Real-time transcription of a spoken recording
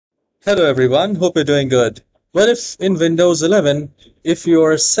Hello everyone, hope you're doing good. What if in Windows 11, if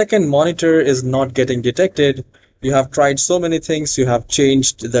your second monitor is not getting detected, you have tried so many things, you have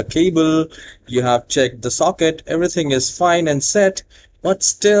changed the cable, you have checked the socket, everything is fine and set, but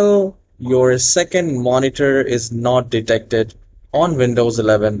still your second monitor is not detected on Windows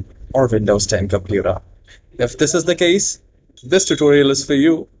 11 or Windows 10 computer. If this is the case, this tutorial is for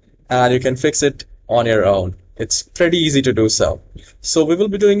you and you can fix it on your own. It's pretty easy to do so. So we will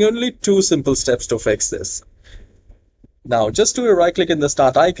be doing only two simple steps to fix this. Now just do a right click in the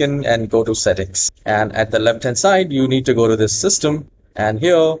start icon and go to settings. And at the left hand side, you need to go to this system. And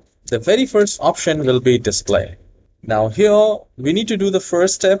here, the very first option will be display. Now here, we need to do the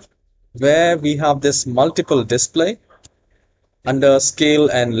first step where we have this multiple display under scale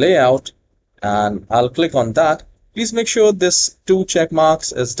and layout. And I'll click on that. Please make sure this two check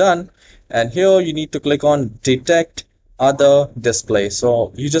marks is done. And here you need to click on detect other display.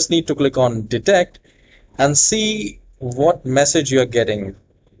 So you just need to click on detect and see what message you're getting.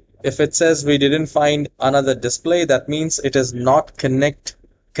 If it says we didn't find another display, that means it is not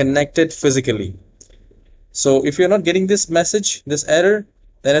connected physically. So if you're not getting this message, this error,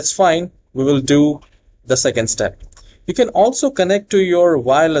 then it's fine. We will do the second step. You can also connect to your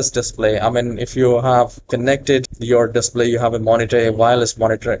wireless display. I mean, if you have connected your display, you have a monitor, a wireless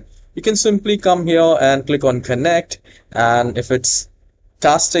monitor, you can simply come here and click on connect. And if it's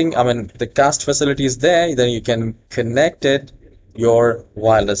casting, I mean, the cast facility is there, then you can connect it, your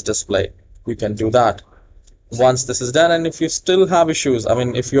wireless display. You can do that. Once this is done, and if you still have issues, I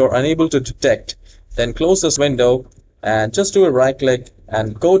mean, if you're unable to detect, then close this window and just do a right click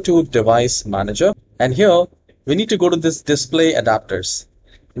and go to device manager. And here we need to go to this display adapters.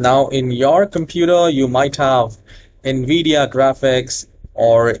 Now in your computer, you might have NVIDIA graphics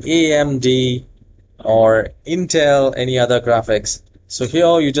or AMD or Intel, any other graphics. So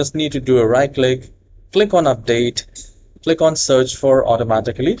here you just need to do a right click, click on update, click on search for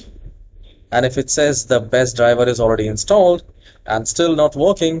automatically. And if it says the best driver is already installed and still not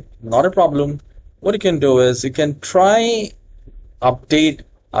working, not a problem. What you can do is you can try update,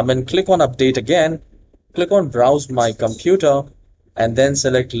 click on update again, click on browse my computer and then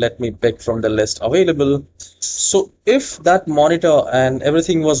select let me pick from the list available. So if that monitor and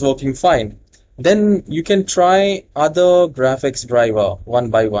everything was working fine, then you can try other graphics driver one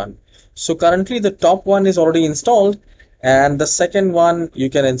by one. So currently the top one is already installed and the second one you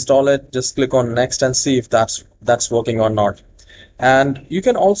can install it. Just click on next and see if that's working or not. And you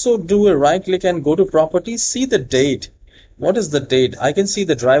can also do a right click and go to properties, see the date. What is the date? I can see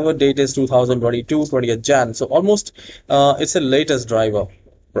the driver date is 2022 20th Jan. So almost it's a latest driver,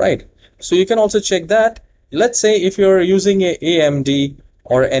 right? So you can also check that. Let's say if you're using a AMD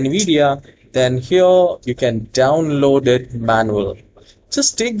or NVIDIA, then here you can download it manual.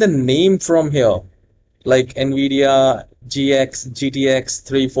 Just take the name from here, like NVIDIA GTX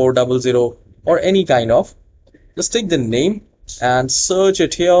 3400 or any kind of. Just take the name and search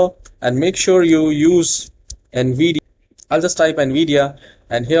it here and make sure you use NVIDIA. I'll just type NVIDIA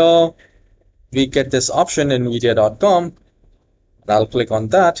and here we get this option nvidia.com. I'll click on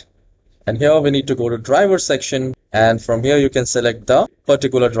that and here we need to go to driver section and from here you can select the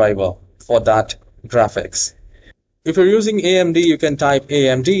particular driver for that graphics. If you're using AMD, you can type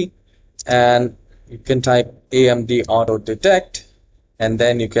AMD and you can type AMD auto detect and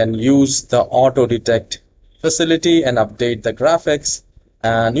then you can use the auto detect facility and update the graphics.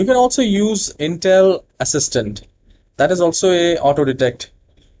 And you can also use Intel Assistant. That is also a auto detect.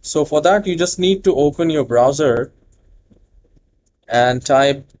 So for that you just need to open your browser and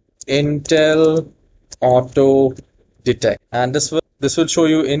type Intel auto detect and this will show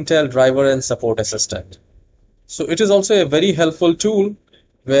you Intel driver and support assistant. So it is also a very helpful tool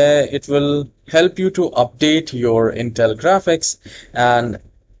where it will help you to update your Intel graphics, and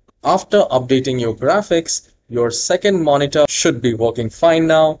after updating your graphics, your second monitor should be working fine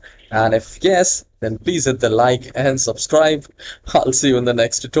now. And if yes, then please hit the like and subscribe. I'll see you in the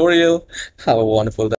next tutorial. Have a wonderful day.